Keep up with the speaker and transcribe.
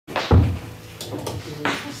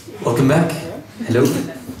Welcome back. Hello.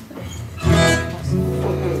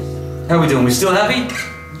 How are we doing? We still happy?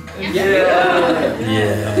 Yeah.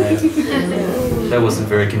 Yeah. That wasn't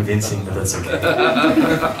very convincing, but that's okay.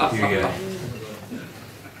 Here we go.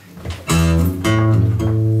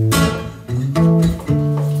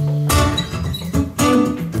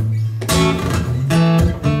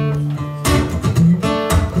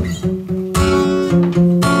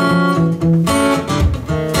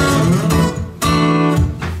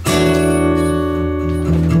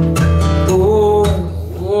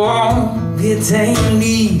 It ain't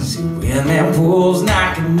easy when that wolf's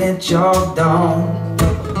knocking at your door.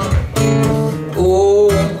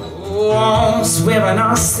 I'm swearing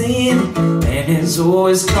our sin, and it's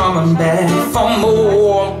always coming back for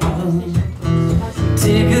more.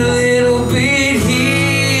 Take a little bit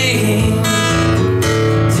here,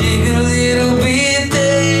 take a little bit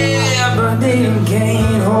there, but they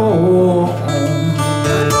can't hold.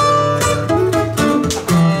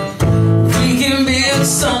 We can build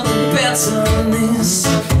something better than this.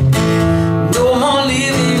 No more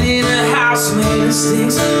living in a house made of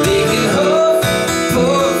sticks. They can huff,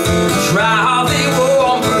 puff, try how they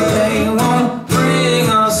want, but they won't bring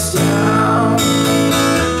us down.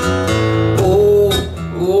 All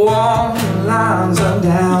the lines are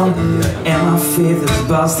down, and my faith is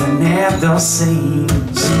busting at the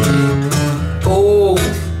seams.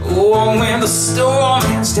 When the storm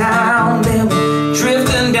is down, they'll be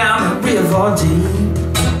drifting down the river deep.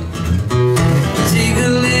 Take a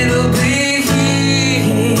little bit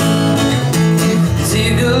here,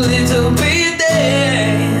 take a little bit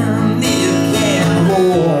there, and you can't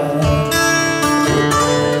hold.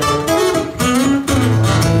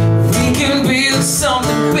 We can build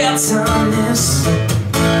something better than this.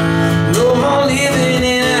 No more living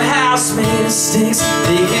in a house made of sticks.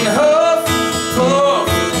 They can huff, puff,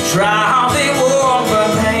 try how they want, but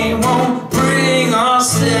they won't bring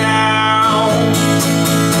us down.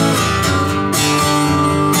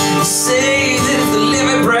 Say that the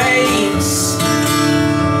living breaks,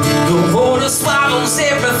 the water swallows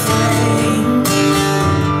everything.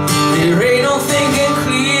 There ain't no thinking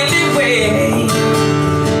clearly way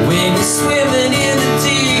when you're swimming in the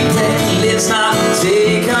deep end. Let's not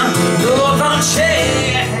take another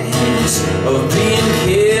chance of being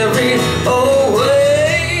carried away.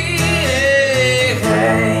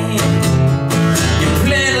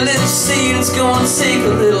 It's gonna take a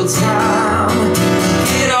little time.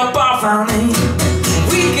 Get up off our knee,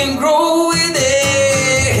 we can grow with it.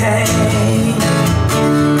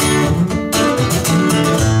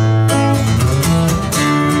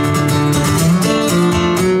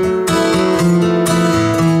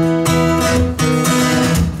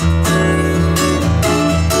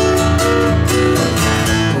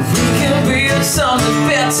 We can build something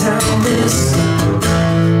better than this.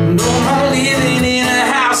 No more living in a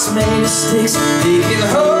house made of sticks. They can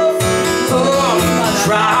huff, puff,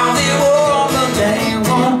 try how they want, but they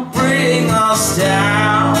won't bring us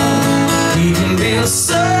down. We can build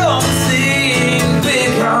something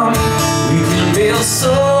bigger, we can build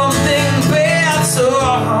something better,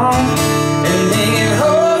 and they can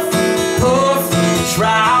huff, puff,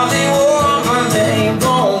 try how they want, but they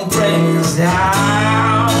won't bring us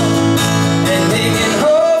down. And they can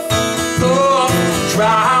huff, puff,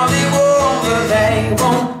 try how they want, but they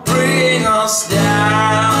won't bring us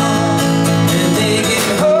down. And they can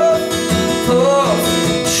huff, puff,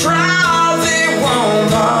 try how they want,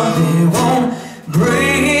 but they won't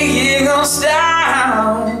bring us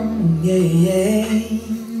down. Yeah, yeah.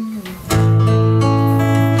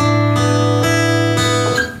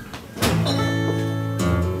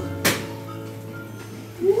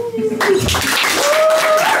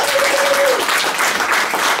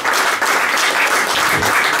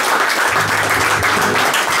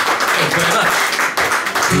 Thank you very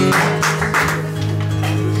much.